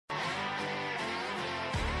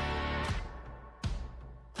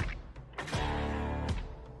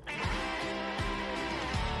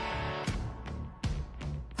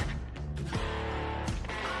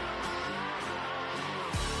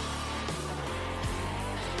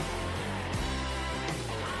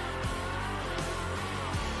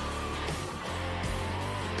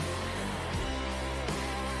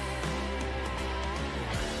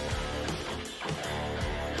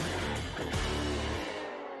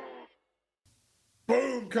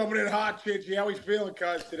coming in hot, Chinchy. How we feeling,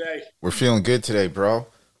 cuz, today? We're feeling good today, bro.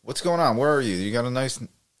 What's going on? Where are you? You got a nice...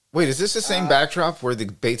 Wait, is this the same backdrop where the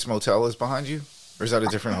Bates Motel is behind you? Or is that a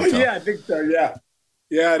different hotel? Yeah, I think so, yeah.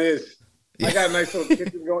 Yeah, it is. Yeah. I got a nice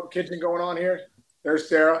little kitchen going on here. There's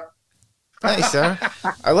Sarah. Nice, Sarah.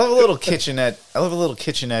 I love a little kitchenette. I love a little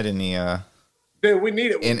kitchenette in the... Dude, we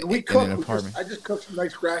need it. We cook. In an apartment. I just cooked some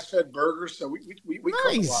nice grass-fed burgers, so we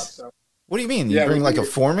cook a lot, so... What do you mean? You bring like a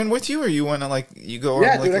foreman with you, or you want to like you go?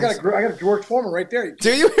 Yeah, on, dude, like, I got a George Foreman right there. Do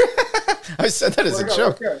you? I said that as a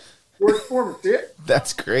joke. Okay. George Foreman, see it?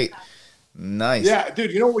 That's great. Nice. Yeah,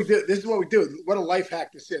 dude. You know what we do? This is what we do. What a life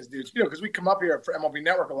hack this is, dude. You know, because we come up here for MLB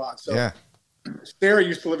Network a lot. So yeah. Sarah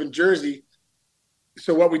used to live in Jersey.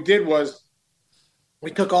 So what we did was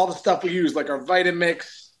we took all the stuff we used, like our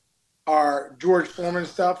Vitamix, our George Foreman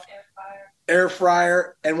stuff, air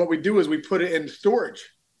fryer, and what we do is we put it in storage.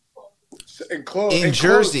 In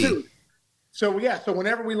Jersey. So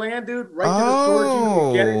whenever we land, dude, right to the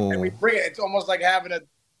storage, we get it and we bring it. It's almost like having a,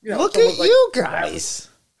 look at you guys.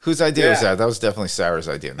 Whose idea was that? That was definitely Sarah's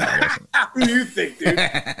idea. No, who do you think, dude?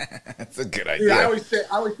 That's a good idea. Dude, I always say,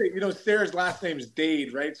 Sarah's last name's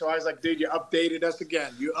Dade, right? So I was like, dude, you updated us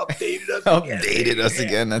again. Updated us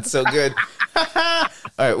again. That's so good. All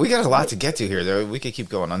right, we got a lot to get to here, though. We could keep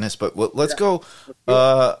going on this, but let's go.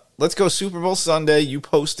 Let's go Super Bowl Sunday. You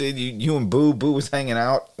posted, you and Boo. Boo was hanging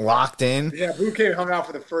out, locked in. Yeah, Boo hung out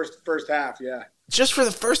for the first half, yeah. Just for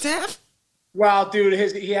the first half? Well, dude,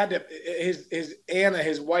 his Anna,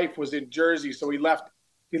 his wife, was in Jersey, so he left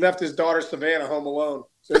his daughter Savannah home alone.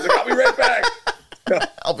 So he's like, I'll be right back.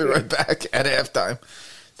 I'll be right back at halftime.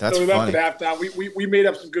 That's so we funny. left at halftime. We made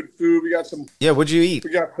up some good food. We got some. Yeah, what'd you eat?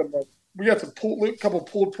 We got some couple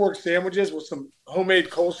pulled pork sandwiches with some homemade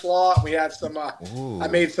coleslaw. We had some. I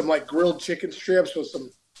made some like grilled chicken strips with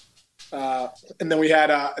some. And then we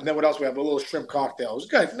had. And then what else? We have a little shrimp cocktail. It was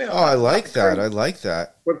good. I like that. I like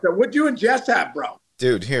that. What you and Jess have, bro?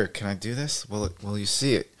 Dude, here, can I do this? Will you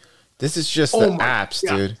see it? This is just the apps,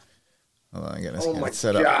 dude. Hold on, I gotta get it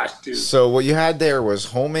set up. Dude. So what you had there was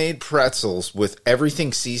homemade pretzels with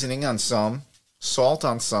everything seasoning on some, salt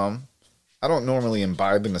on some. I don't normally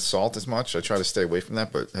imbibe in the salt as much. I try to stay away from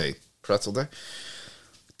that, but hey, pretzel day.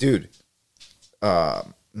 Dude,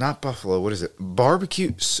 not buffalo, what is it?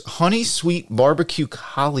 Barbecue, honey sweet barbecue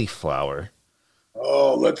cauliflower.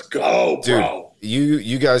 Oh, let's go, bro. Dude,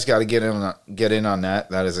 you guys got to get in on that.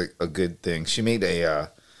 That is a good thing. She made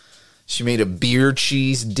a beer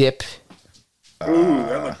cheese dip. Ooh,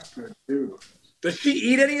 that looks good, too. Does she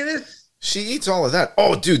eat any of this? She eats all of that.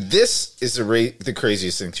 Oh, dude, this is the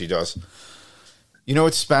craziest thing she does. You know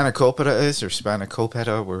what spanakopita is, or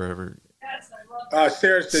spanakopita, wherever? Yes, I love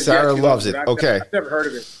it. Sarah loves it. Okay. I've never heard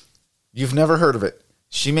of it. You've never heard of it.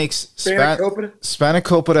 She makes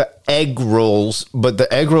Spanakopita egg rolls, but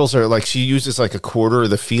the egg rolls are like, she uses like a quarter of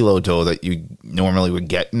the phyllo dough that you normally would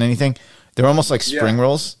get in anything. They're almost like spring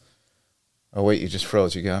rolls. Oh, wait, you just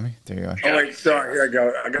froze. You got me? There you go. Oh, wait, sorry. Here I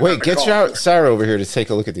go. Wait, get Sarah over here to take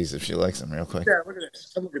a look at these if she likes them real quick. Yeah, look at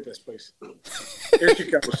this. Come look at this, please. Here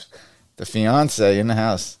she comes. The fiance in the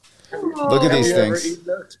house. Look at these things.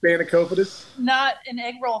 Spanakopitas? Not in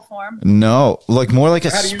egg roll form. No, like more like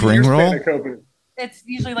a spring roll. It's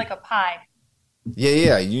usually like a pie.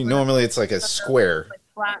 Yeah. Normally it's like a square. Like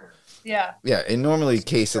flat. Yeah. Yeah, in normally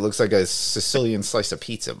case it looks like a Sicilian slice of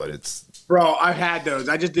pizza, but it's. Bro, I've had those.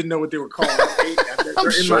 I just didn't know what they were called.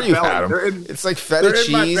 I'm sure you've had them. It's like feta cheese.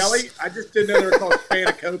 In my belly. I just didn't know they were called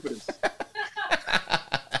spanakopitas.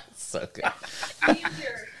 So good.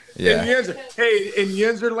 Yeah. In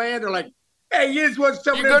Yinzerland, they're like, hey, Yinz wants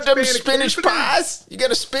some of them. You got them spinach pies? You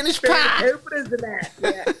got a spinach pie?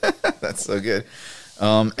 Yeah. That's so good.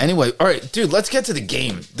 Anyway, all right, dude, let's get to the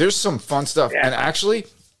game. There's some fun stuff. Yeah. And actually,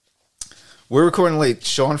 we're recording late.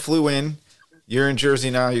 Sean flew in. You're in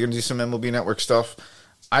Jersey now. You're going to do some MLB Network stuff.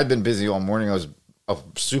 I've been busy all morning. I was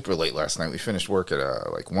up super late last night. We finished work at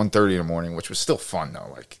like 1:30 in the morning, which was still fun,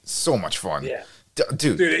 though. Like, so much fun. Yeah.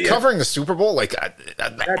 Dude, covering the Super Bowl, like...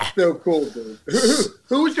 That's so cool, dude.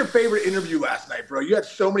 Who was your favorite interview last night, bro? You had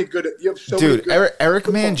so many good... Eric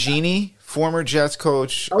Mangini, former Jets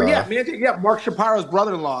coach. Oh, yeah, Mark Shapiro's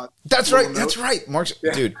brother-in-law. That's right. Mark,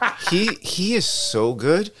 dude, he is so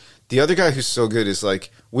good. The other guy who's so good is,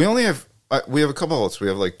 like... We have a couple hosts. We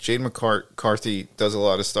have, like, Jade McCarthy does a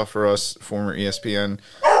lot of stuff for us, former ESPN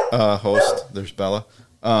host. There's Bella.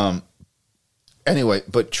 Anyway,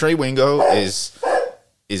 but Trey Wingo is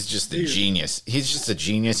just a genius. He's just a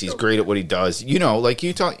genius. He's great at what he does. You know, like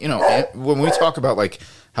you talk, when we talk about like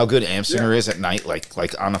how good Amsinger is at night, like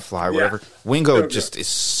on the fly, whatever. Wingo just is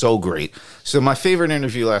so great. So my favorite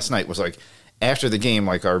interview last night was like after the game,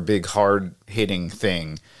 like our big hard hitting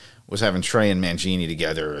thing was having Trey and Mangini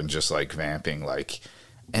together and just like vamping, like,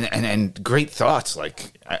 and great thoughts,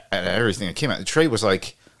 like, and everything that came out. Trey was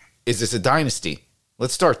like, "Is this a dynasty?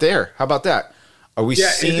 Let's start there. How about that? Are we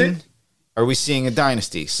seeing a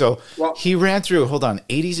dynasty?" So he ran through. Hold on,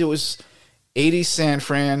 80s. It was 80s San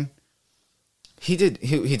Fran. He did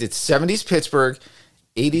 70s Pittsburgh,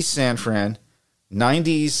 80s San Fran,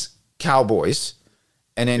 90s Cowboys,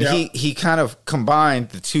 and then he kind of combined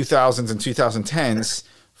the 2000s and 2010s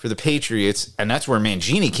for the Patriots, and that's where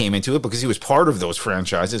Mangini came into it because he was part of those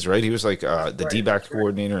franchises, right? He was like the D-back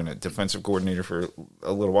coordinator and a defensive coordinator for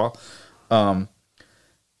a little while.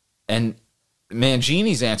 And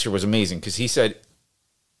Mangini's answer was amazing because he said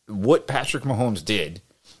what Patrick Mahomes did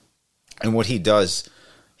and what he does,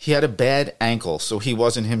 he had a bad ankle, so he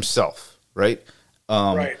wasn't himself, right?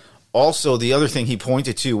 Also, the other thing he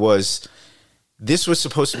pointed to was this was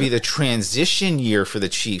supposed to be the transition year for the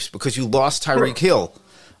Chiefs because you lost Tyreek Hill.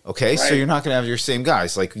 Okay, so you're not going to have your same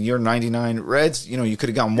guys. Like your 99 Reds, you could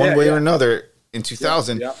have gone one way or another in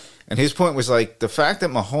 2000. And his point was like the fact that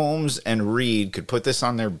Mahomes and Reed could put this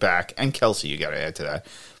on their back, and Kelsey, you got to add to that,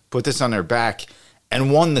 put this on their back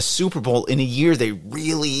and won the Super Bowl in a year they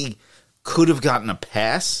really could have gotten a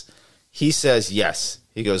pass. He says yes.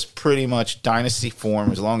 He goes pretty much dynasty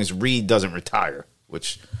form as long as Reed doesn't retire,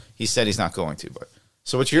 which he said he's not going to, but.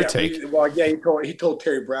 So what's your take? He told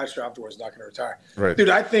Terry Bradshaw afterwards not going to retire. Right. Dude,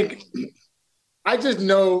 I just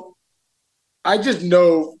know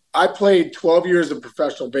I played 12 years of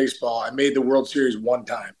professional baseball. I made the World Series one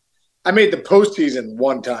time. I made the postseason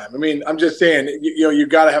one time. I mean, I'm just saying, you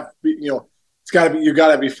got to have, you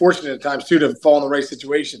got to be fortunate at times too to fall in the right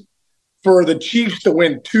situation. For the Chiefs to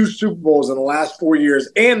win 2 Super Bowls in the last 4 years,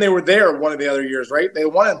 and they were there one of the other years, right? They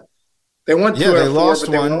won. They won 2 they lost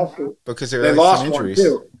one because they lost some injuries. One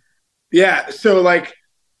too. Yeah, so like,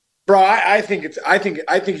 bro, I think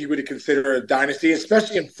you would consider it a dynasty,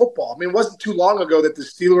 especially in football. I mean, it wasn't too long ago that the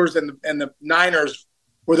Steelers and the Niners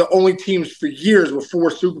were the only teams for years with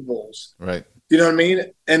 4 Super Bowls. Right. You know what I mean?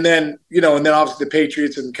 And then obviously the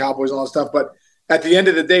Patriots and the Cowboys and all that stuff. But at the end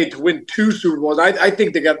of the day, to win 2 Super Bowls, I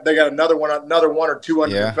think they got another one or two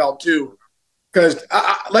under the belt too. Because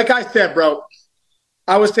like I said, bro.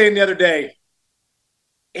 I was saying the other day,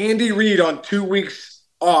 Andy Reid on 2 weeks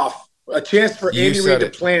off, a chance for Andy Reid to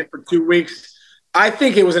plan for 2 weeks. I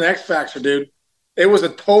think it was an X factor, dude. It was a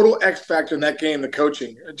total X factor in that game, the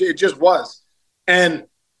coaching. It just was. And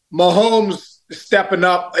Mahomes stepping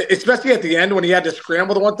up, especially at the end when he had to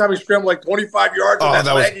scramble. The one time he scrambled like 25 yards. Oh,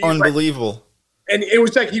 that was unbelievable. And it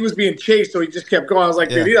was like he was being chased, so he just kept going. I was like,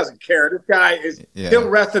 dude, he doesn't care. This guy he'll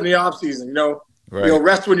rest in the offseason, Right.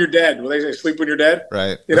 Rest when you're dead. Well, they say sleep when you're dead.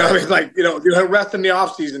 Right. He's like, he'll rest in the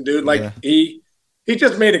offseason, dude. Like he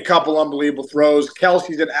just made a couple unbelievable throws.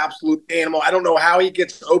 Kelsey's an absolute animal. I don't know how he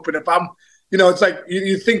gets open. If I'm, it's like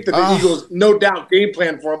you think that the Eagles, no doubt, game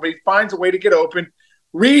plan for him, but he finds a way to get open.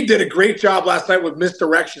 Reed did a great job last night with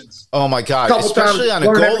misdirections. Oh my God. Especially on a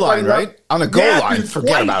goal line, right? On a goal line.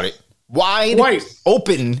 Forget about it. Wide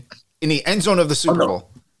open in the end zone of the Super Bowl.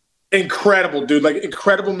 Incredible, dude! Like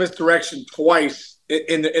incredible misdirection twice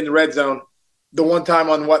in the red zone. The one time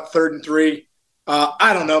on 3rd and 3.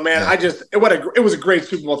 I don't know, man. Yeah. It was a great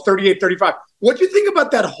Super Bowl, 38-35. What do you think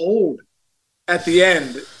about that hold at the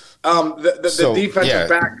end? The defensive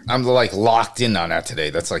back. I'm like locked in on that today.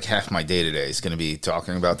 That's like half my day today is going to be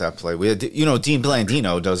talking about that play. We had, Dean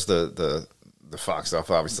Blandino does the Fox stuff,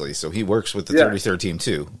 obviously, so he works with the 33rd team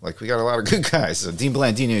too. Like we got a lot of good guys. So Dean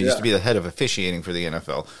Blandino used to be the head of officiating for the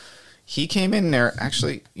NFL. He came in there.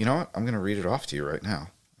 Actually, you know what? I'm going to read it off to you right now.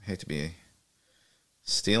 I hate to be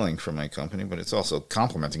stealing from my company, but it's also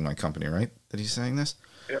complimenting my company, right? That he's saying this.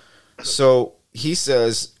 Yep. So he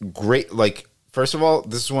says, "Great." Like, first of all,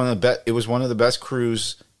 this is it was one of the best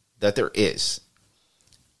crews that there is.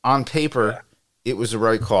 On paper, it was the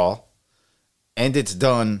right call, and it's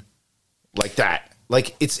done like that.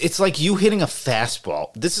 Like it's like you hitting a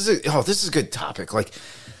fastball. This is a good topic. Like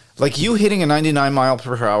you hitting a 99 mile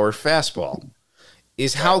per hour fastball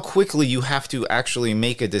is how quickly you have to actually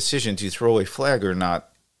make a decision to throw a flag or not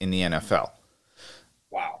in the NFL.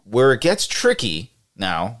 Wow. Where it gets tricky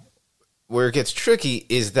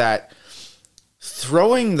is that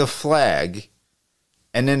throwing the flag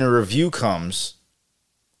and then a review comes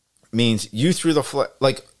means you threw the flag.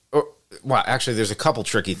 Actually, there's a couple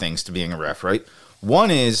tricky things to being a ref, right?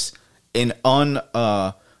 One is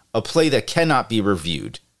a play that cannot be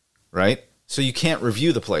reviewed. Right? So you can't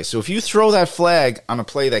review the play. So if you throw that flag on a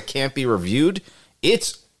play that can't be reviewed,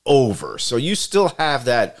 it's over. So you still have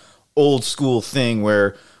that old school thing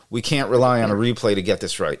where we can't rely on a replay to get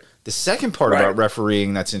this right. The second part about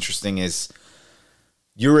refereeing that's interesting is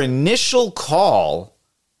your initial call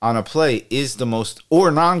on a play is the most, or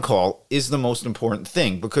non-call is the most important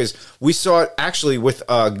thing, because we saw it actually with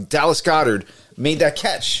Dallas Goedert made that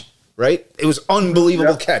catch, right? It was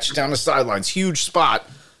unbelievable catch down the sidelines, huge spot.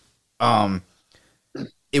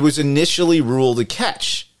 It was initially ruled a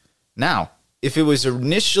catch. Now, if it was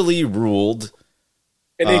initially ruled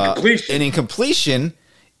an incompletion,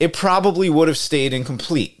 it probably would have stayed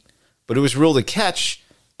incomplete. But it was ruled a catch,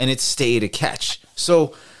 and it stayed a catch.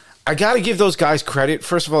 So I got to give those guys credit.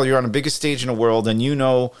 First of all, you're on the biggest stage in the world, and you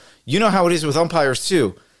know how it is with umpires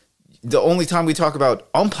too. The only time we talk about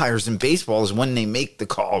umpires in baseball is when they make the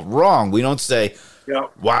call wrong. We don't say,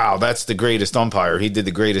 wow, that's the greatest umpire. He did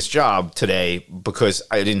the greatest job today because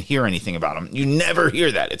I didn't hear anything about him. You never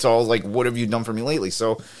hear that. It's all like, what have you done for me lately?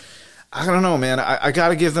 So I don't know, man. I got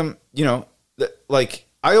to give them, like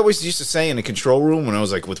I always used to say in the control room when I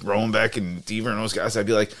was like with Roenbeck and Deaver and those guys, I'd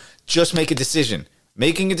be like, just make a decision.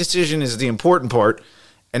 Making a decision is the important part.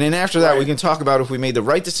 And then after that, we can talk about if we made the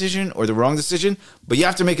right decision or the wrong decision, but you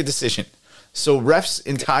have to make a decision. So refs'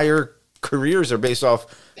 entire careers are based off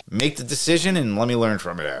make the decision and let me learn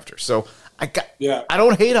from it after. So I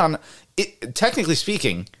don't hate on it. Technically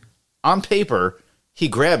speaking, on paper, he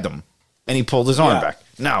grabbed him and he pulled his arm back.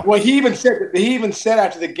 Now, well, he even said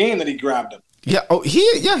after the game that he grabbed him. Yeah. Oh, he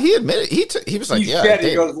admitted he was like,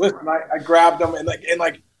 he goes, listen, I grabbed him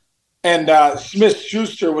and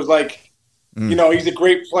Smith-Schuster was like, he's a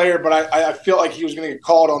great player, but I feel like he was going to get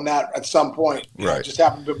called on that at some point. It just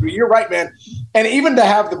happened. But you're right, man. And even to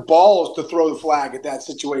have the balls to throw the flag at that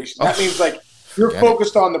situation, that means like you're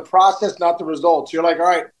focused on the process, not the results. You're like, all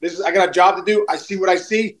right, I got a job to do. I see what I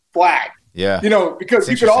see. Flag. Yeah. Because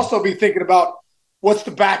you could also be thinking about what's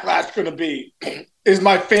the backlash going to be? Is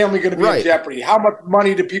my family going to be in jeopardy? How much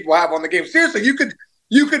money do people have on the game? Seriously, you could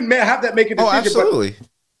have that make a decision. Oh, absolutely.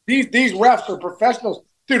 But these refs are professionals.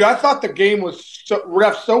 Dude, I thought the game was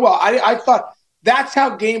ref so well. I thought that's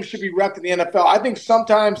how games should be reffed in the NFL. I think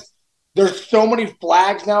sometimes there's so many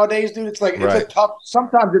flags nowadays, dude. It's like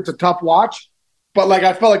sometimes it's a tough watch. But like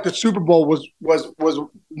I felt like the Super Bowl was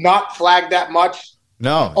not flagged that much.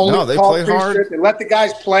 No, they played hard. They let the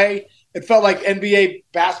guys play. It felt like NBA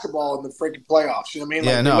basketball in the freaking playoffs. You know what I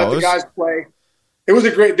mean? Yeah, let the guys play. It was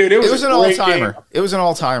a great dude. It was an all-timer. It was an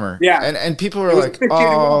all-timer. Yeah. And people were like,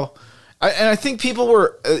 oh. And I think people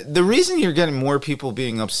were the reason you're getting more people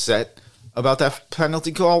being upset about that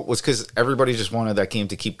penalty call was because everybody just wanted that game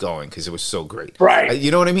to keep going because it was so great. Right.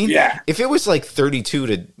 You know what I mean? Yeah. If it was like 32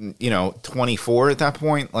 to 24 at that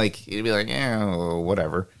point, like you'd be like,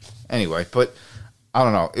 whatever. Anyway, but I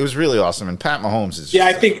don't know. It was really awesome. And Pat Mahomes is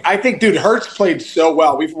I think dude, Hurts played so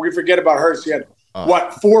well. We forget about Hurts. He had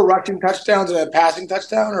 4 rushing touchdowns and a passing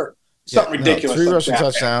touchdown or something ridiculous. 3 rushing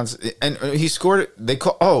touchdowns. And he scored it.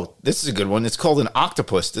 This is a good one. It's called an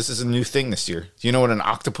octopus. This is a new thing this year. Do you know what an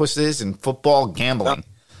octopus is in football gambling?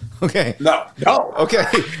 No. Okay. No. Okay.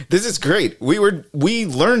 This is great. We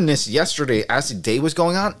learned this yesterday as the day was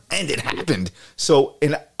going on, and it happened. So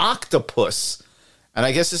an octopus, and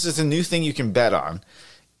I guess this is a new thing you can bet on,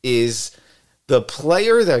 is the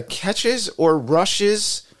player that catches or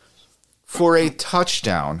rushes for a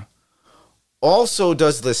touchdown also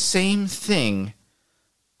does the same thing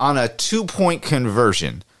on a 2-point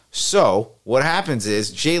conversion. So what happens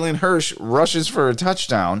is Jalen Hurts rushes for a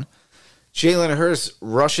touchdown. Jalen Hurts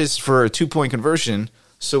rushes for a 2-point conversion.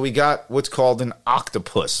 So we got what's called an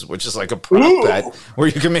octopus, which is like a prop bet where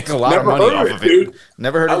you can make a lot of money off of it. Dude.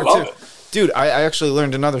 Never heard of it, too. It. Dude, I actually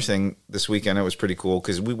learned another thing this weekend. It was pretty cool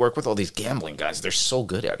because we work with all these gambling guys. They're so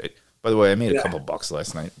good at it. By the way, I made a couple bucks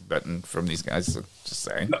last night betting from these guys. So just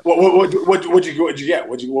saying. What'd you get?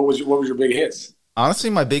 What was your big hits? Honestly,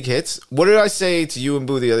 my big hits. What did I say to you and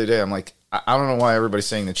Boo the other day? I'm like, I don't know why everybody's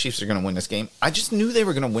saying the Chiefs are going to win this game. I just knew they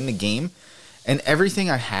were going to win the game, and everything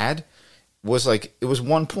I had was like it was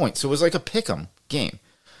 1 point, so it was like a pick'em game.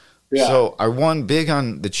 Yeah. So I won big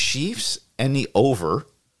on the Chiefs and the over,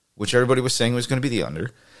 which everybody was saying was going to be the under,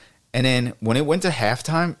 and then when it went to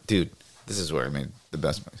halftime, dude, this is where I made the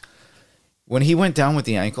best money. When he went down with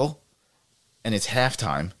the ankle, and it's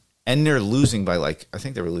halftime, and they're losing by I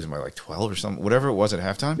think they were losing by 12 or something, whatever it was at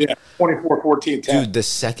halftime. Yeah, 24-14, 10. Dude, the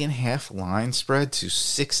second half line spread to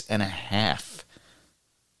 6.5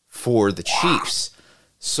 for the Chiefs.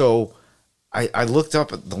 So I looked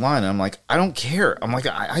up at the line, and I'm like, I don't care. I'm like,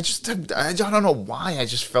 I don't know why. I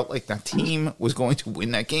just felt like that team was going to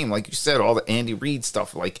win that game. Like you said, all the Andy Reid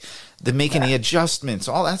stuff, like the making the adjustments,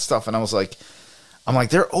 all that stuff. And I was like,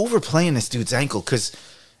 they're overplaying this dude's ankle because,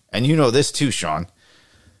 and you know this too, Sean,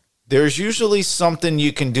 there's usually something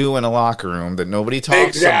you can do in a locker room that nobody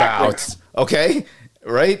talks about. Okay,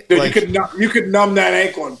 right? Dude, like, you could numb that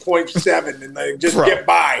ankle in 0.7 and like, just get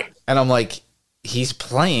by. And I'm like, he's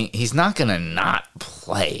playing. He's not gonna not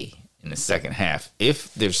play in the second half.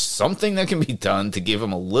 If there's something that can be done to give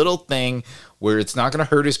him a little thing where it's not going to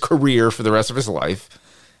hurt his career for the rest of his life.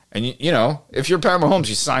 And, you know, if you're Pat Mahomes,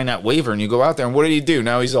 you sign that waiver and you go out there and what did he do?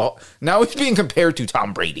 Now he's being compared to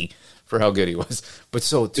Tom Brady for how good he was. But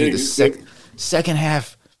so, dude, the second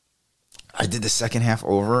half, I did the second half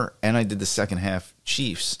over and I did the second half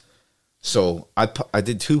Chiefs. So I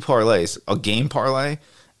did 2 parlays, a game parlay,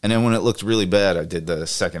 and then when it looked really bad, I did the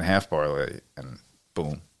second half parlay and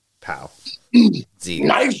boom. Pow.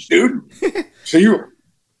 Nice, dude. So you're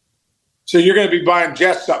going to be buying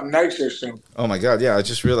Jess something nicer soon. Oh my God, yeah! I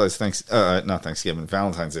just realized not Thanksgiving,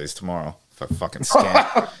 Valentine's Day is tomorrow. Fucking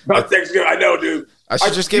scam. Not Thanksgiving, I know, dude. I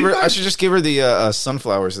should just give her the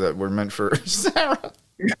sunflowers that were meant for Sarah.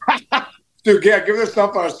 Dude, yeah, give her the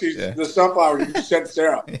sunflower seeds. Yeah. The sunflowers you sent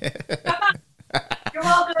Sarah. Yeah. You're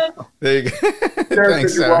welcome. There you go.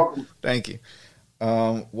 Thanks, Sarah. You're welcome. Thank you.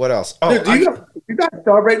 What else? Oh, dude, do you guys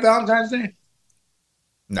celebrate Valentine's Day?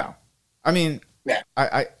 No. I mean, yeah.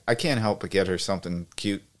 I can't help but get her something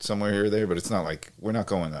cute somewhere here or there, but it's not like we're not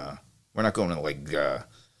going to like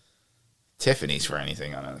Tiffany's for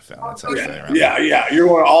anything on NFL. That's how yeah. You're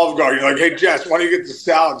going to Olive Garden. You're like, hey Jess, why don't you get the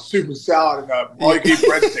salad, soup and salad, and all you eat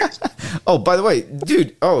breadsticks? Oh, by the way,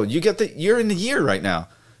 dude. Oh, you're in the year right now.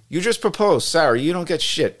 You just proposed, Sarah. You don't get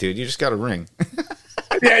shit, dude. You just got a ring.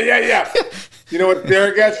 Yeah. You know what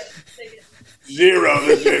Sarah gets? 0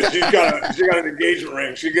 this year. She got an engagement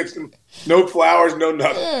ring. She gets no flowers, no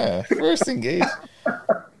nothing. Yeah, first engaged.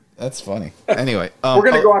 That's funny. Anyway, we're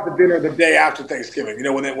gonna go out to dinner the day after Thanksgiving. You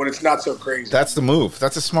know, when it's not so crazy. That's the move.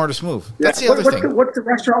 That's the smartest move. Yeah. That's the other thing. What's the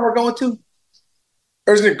restaurant we're going to?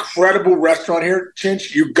 There's an incredible restaurant here,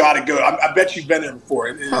 Chinch. You got to go. I bet you've been there before.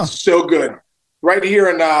 It's so good. Right here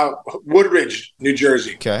in Woodridge, New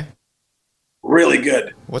Jersey. Okay. Really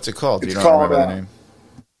good. What's it called? Do you not remember the name?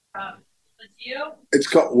 It's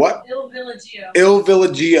called what? Il Villaggio. Il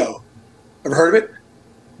Villaggio. Ever heard of it?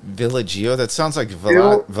 Villaggio? That sounds like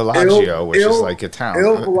Villaggio, which is like a town.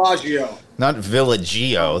 Il Villaggio. Not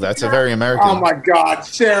Villaggio. That's a very American. Oh my God,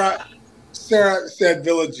 Sarah said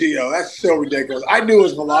Villaggio. That's so ridiculous. I knew it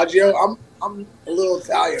was Villaggio. I'm a little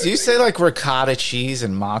Italian. Do you say like ricotta cheese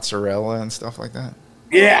and mozzarella and stuff like that?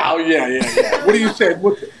 Yeah. Oh yeah. What do you say?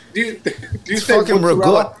 Do you say fucking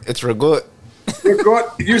ragout? It's ragout.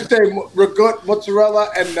 Ragout. You say ragout, mozzarella,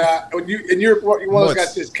 and you always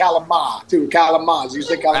got this calamari too. Calamari. You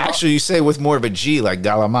say calamari. Actually, you say with more of a G, like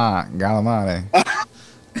galamare.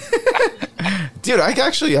 Dude, I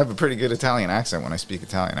actually have a pretty good Italian accent when I speak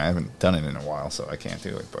Italian. I haven't done it in a while, so I can't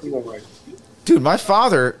do it. But dude, my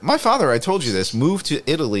father, I told you this, moved to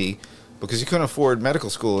Italy because he couldn't afford medical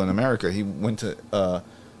school in America. He went to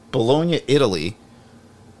Bologna, Italy,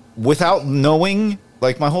 without knowing.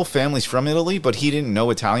 Like, my whole family's from Italy, but he didn't know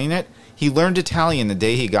Italian yet. He learned Italian the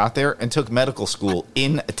day he got there and took medical school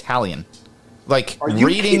in Italian. Like,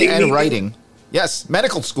 reading and writing. Yes,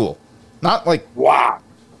 medical school. Not like... Wow.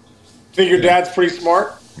 Think your dad's pretty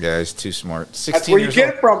smart? Yeah, he's too smart. That's where you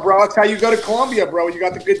get it from, bro. That's how you go to Columbia, bro. You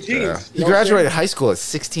got the good genes. Yeah. He graduated high school at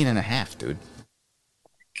 16 and a half, dude.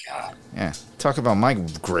 God. Yeah. Talk about my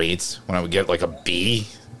grades when I would get, like, a B.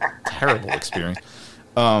 Terrible experience.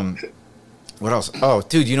 What else? Oh,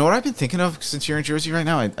 dude, you know what I've been thinking of since you're in Jersey right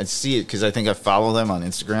now? I see it because I think I follow them on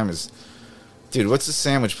Instagram. Dude, what's the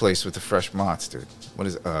sandwich place with the fresh mozz, dude? What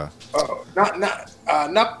is it?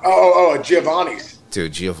 Giovanni's.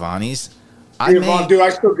 Dude, Giovanni's? Dude, I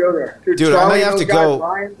still go there. Dude, I may have to go.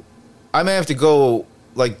 I may have to go,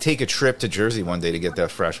 like, take a trip to Jersey one day to get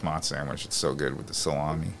that fresh mozz sandwich. It's so good with the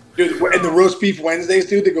salami. Dude, and the roast beef Wednesdays,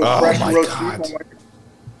 dude, they go fresh roast beef.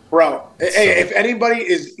 Bro, hey, if anybody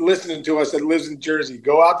is listening to us that lives in Jersey,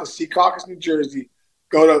 go out to Secaucus, New Jersey,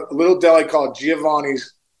 go to a little deli called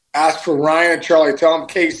Giovanni's, ask for Ryan and Charlie, tell them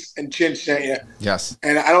Case and Chin sent you. Yes.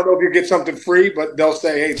 And I don't know if you get something free, but they'll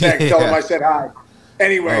say, hey, thanks, tell them I said hi.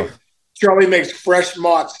 Anyway, Charlie makes fresh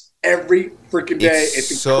mozz every freaking day.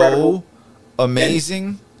 It's incredible. So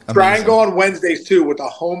amazing. Try and go on Wednesdays, too, with a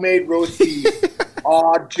homemade roast beef,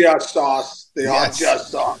 all just sauce.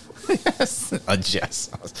 Just sauce. Yes, a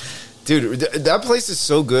just sauce. Dude, that place is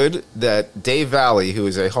so good that Dave Valley, who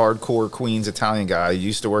is a hardcore Queens Italian guy,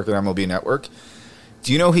 used to work at MLB Network.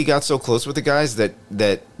 Do you know he got so close with the guys that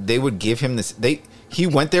they would give him this? He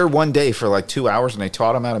went there one day for like 2 hours and they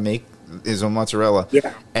taught him how to make his own mozzarella.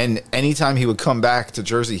 Yeah. And anytime he would come back to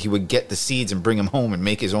Jersey, he would get the seeds and bring them home and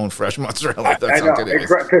make his own fresh mozzarella. That's I know. how good it is.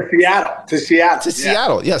 To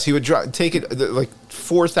Seattle. Yes, he would take it like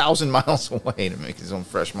 4,000 miles away to make his own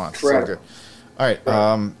fresh mozz. So good. All right.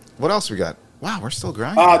 What else we got? Wow, we're still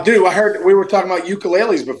grinding. Dude, I heard we were talking about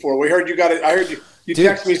ukuleles before. We heard you got it. I heard you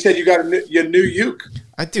texted me, said you got your new uke.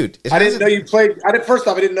 I didn't know you played. First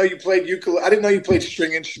off, I didn't know you played ukulele. I didn't know you played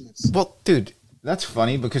string instruments. Well, dude, that's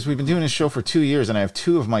funny because we've been doing this show for 2 years, and I have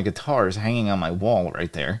 2 of my guitars hanging on my wall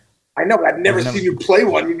right there. I know, but I've never seen you play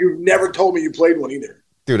one. You've never told me you played one either.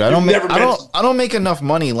 Dude, I don't make enough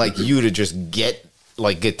money like you to just get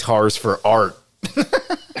like guitars for art.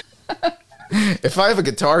 If I have a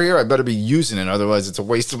guitar here, I better be using it. Otherwise, it's a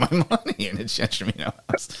waste of my money. And it's just,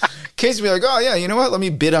 Case be like, oh, yeah, you know what? Let me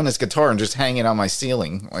bid on this guitar and just hang it on my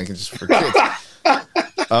ceiling. Like, it's just for kids.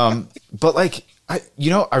 But, like, I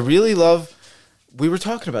really love, we were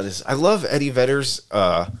talking about this. I love Eddie Vedder's,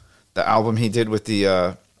 the album he did with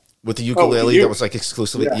the ukulele that was, like,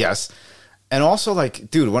 exclusively. Yeah. Yes. And also,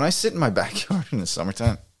 like, dude, when I sit in my backyard in the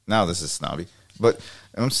summertime, now this is snobby, but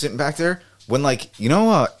I'm sitting back there. When, like,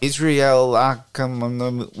 Israel,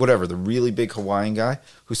 whatever, the really big Hawaiian guy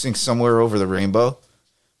who sings Somewhere Over the Rainbow.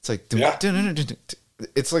 It's like,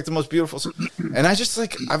 it's like the most beautiful song. And I just,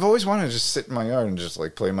 like, I've always wanted to just sit in my yard and just,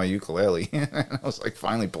 like, play my ukulele. And I was, like,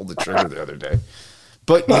 finally pulled the trigger the other day.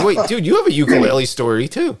 But, wait, dude, you have a ukulele story,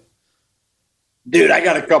 too. Dude, I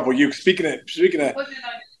got a couple. Speaking of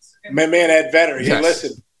my man, Ed Vedder. Hey,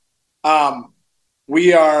 listen,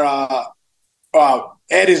 we are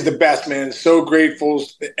Ed is the best, man. So grateful.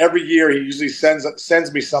 Every year he usually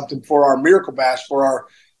sends me something for our Miracle Bash, for our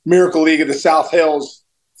Miracle League of the South Hills,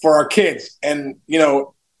 for our kids. And,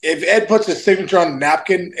 if Ed puts his signature on a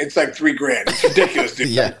napkin, it's like $3,000. It's ridiculous, dude.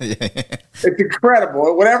 Yeah. It's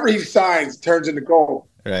incredible. Whatever he signs turns into gold.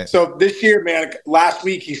 Right. So this year, man, last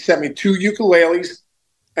week he sent me 2 ukuleles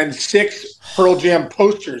and 6 Pearl Jam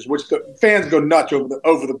posters, which the fans go nuts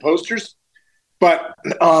over the posters. But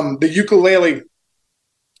the ukulele,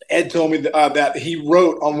 Ed told me that he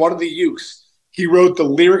wrote on one of the ukes, he wrote the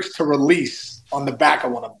lyrics to Release on the back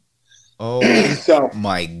of one of them. Oh, so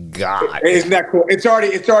my God. Isn't that cool? It's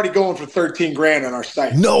already going for $13,000 on our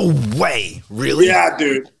site. No way. Really? Yeah,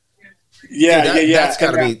 dude. Yeah, dude, That's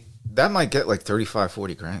got to be, that might get like 35,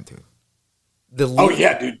 40 grand, dude.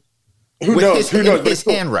 Yeah, dude. Who knows? His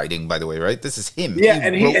handwriting, by the way, right? This is him. Yeah,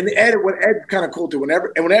 and Ed's kind of cool too.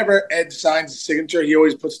 Whenever Ed signs his signature, he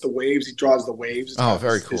always puts the waves. He draws the waves. Oh,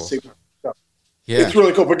 very cool. Yeah, it's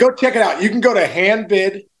really cool. But go check it out. You can go to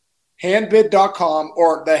handbid.com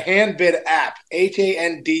or the Handbid app.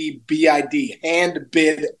 HANDBID.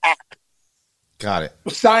 Handbid app. Got it.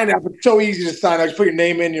 Sign up. It's so easy to sign up. Just put your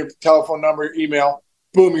name in, your telephone number, your email.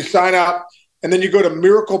 Boom, you sign up, and then you go to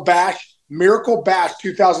Miracle Bash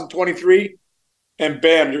 2023, and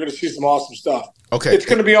bam, you're going to see some awesome stuff. Okay. It's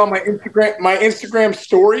going to be on my Instagram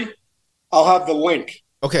story. I'll have the link.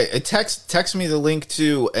 Okay. Text me the link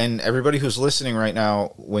too, and everybody who's listening right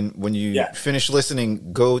now, when you finish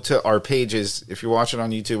listening, go to our pages. If you're watching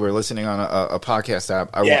on YouTube or listening on a podcast app,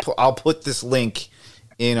 I'll put this link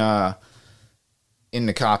in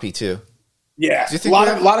the copy too. Yeah. A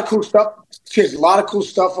lot of cool stuff. Cheers. A lot of cool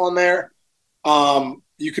stuff on there.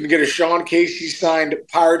 You can get a Sean Casey signed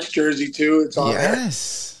Pirates jersey too. It's on there.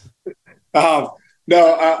 Yes. And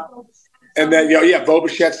then Bo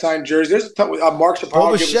Bichette signed jersey. There's a ton. Mark Chaparro.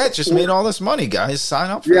 Bo Bichette just made all this money, guys.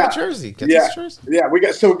 Sign up for that jersey. Get this jersey. Yeah, we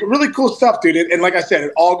got so really cool stuff, dude. And like I said,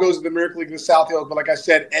 it all goes to the Miracle League in the South Hills. But like I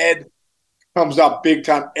said, Ed comes up big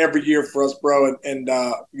time every year for us, bro. And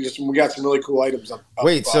we got some really cool items up.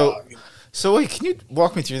 So wait, can you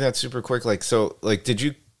walk me through that super quick?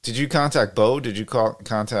 Did you contact Bo? Did you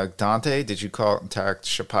contact Dante? Did you contact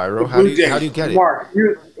Shapiro? How do you get it? Mark.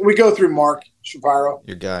 We go through Mark Shapiro.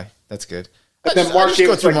 Your guy. That's good. And then Mark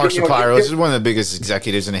go through Mark Shapiro. This is one of the biggest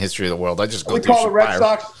executives in the history of the world. I just go through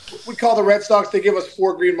Shapiro. We call the Red Sox. They give us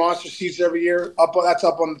 4 Green Monster seats every year. That's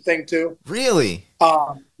up on the thing too. Really?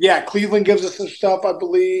 Yeah. Cleveland gives us some stuff, I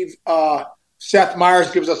believe. Seth Meyers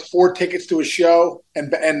gives us 4 tickets to a show and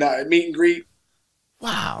meet and greet.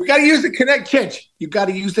 Wow. We got to use the connections. You got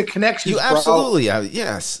to use the connections, You absolutely have.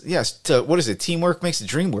 Yes. What is it? Teamwork makes the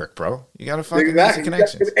dream work, bro. You got to fucking use the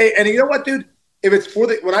connections. And you know what, dude? If it's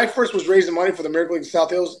when I first was raising money for the Miracle League South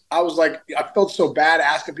Hills, I was like, I felt so bad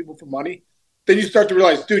asking people for money. Then you start to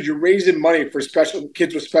realize, dude, you're raising money for special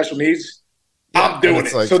kids with special needs. Yeah, I'm doing it.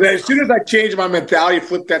 So then as soon as I changed my mentality,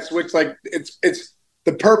 flip that switch, like it's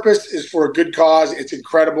the purpose is for a good cause. It's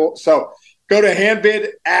incredible. So go to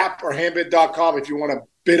Handbid app or handbid.com if you want to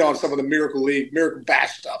bid on some of the Miracle League, Miracle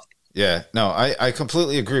Bash stuff. Yeah, no, I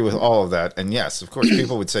completely agree with all of that. And yes, of course,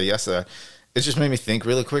 people would say yes to that. It just made me think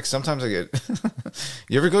really quick. Sometimes I get,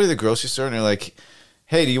 you ever go to the grocery store and they're like,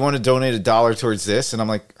 hey, do you want to donate $1 towards this? And I'm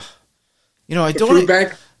like, I The don't. food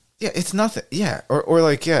bank? Yeah, it's nothing. Yeah, or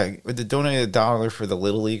like, yeah, with the donate $1 for the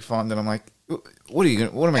Little League fund, and I'm like, what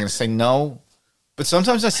am I gonna say? No. But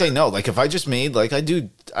sometimes I say no. Like if I just made, like I do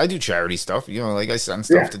charity stuff. Like I send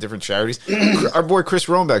stuff to different charities. Our boy Chris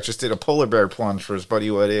Romeback just did a polar bear plunge for his buddy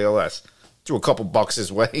who had ALS. Threw a couple bucks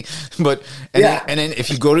his way, then if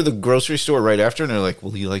you go to the grocery store right after and they're like,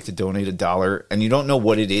 "Will you like to donate $1?" and you don't know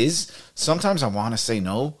what it is, sometimes I want to say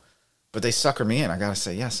no, but they sucker me in. I gotta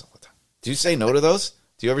say yes all the time. Do you say no to those?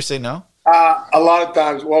 Do you ever say no? A lot of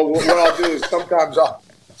times. Well, what I'll do is sometimes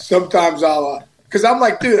I'll because I'm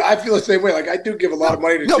like, dude, I feel the same way. Like I do give a lot of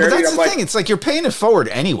money to charity. No, but that's I'm the like, thing. It's like you're paying it forward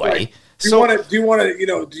anyway. Do you want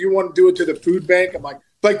to do it to the food bank? I'm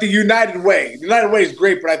like the United Way. The United Way is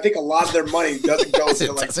great, but I think a lot of their money doesn't go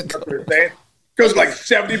to like what they're saying. It goes like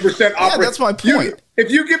 70% off. Yeah, that's my point. If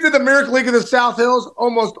you give to the Miracle League of the South Hills,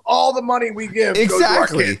 almost all the money we give goes to our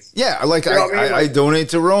kids. Yeah, like I donate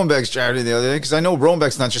to Romeback's charity the other day because I know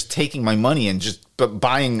Romeback's not just taking my money and just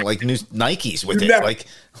buying like new Nikes with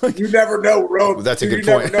it. You never know, Rome. That's a good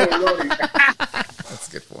point. That's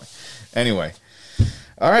a good point. Anyway.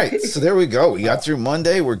 All right, so there we go. We got through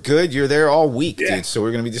Monday. We're good. You're there all week, dude. So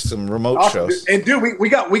we're gonna be just some remote shows. And dude, we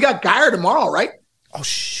got Geyer tomorrow, right? Oh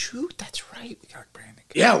shoot, that's right. We got Brandon.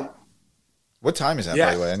 Yeah. What time is that,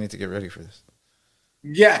 by the way? I need to get ready for this.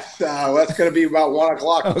 Yes, that's gonna be about 1:00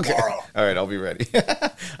 tomorrow. All right, I'll be ready.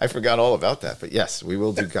 I forgot all about that, but yes, we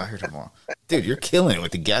will do Geyer tomorrow. Dude, you're killing it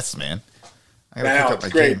with the guests, man. I gotta pick up my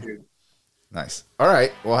game. Dude. Nice. All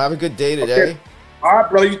right. Well, have a good day today. Okay. All right,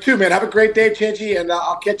 brother. You too, man. Have a great day, Chinchy, and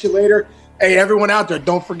I'll catch you later. Hey, everyone out there,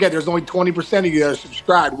 don't forget, there's only 20% of you that are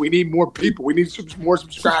subscribed. We need more people. We need more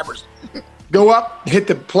subscribers. Go up, hit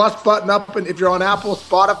the plus button up, and if you're on Apple,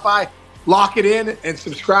 Spotify, lock it in and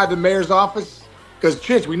subscribe to Mayor's Office. Because,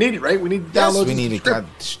 Chinch, we need it, right? We need to download Yes, we need it. God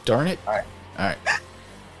darn it. All right.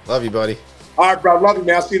 Love you, buddy. All right, bro. Love you,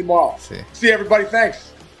 man. I'll see you tomorrow. See you. See you, everybody. Thanks.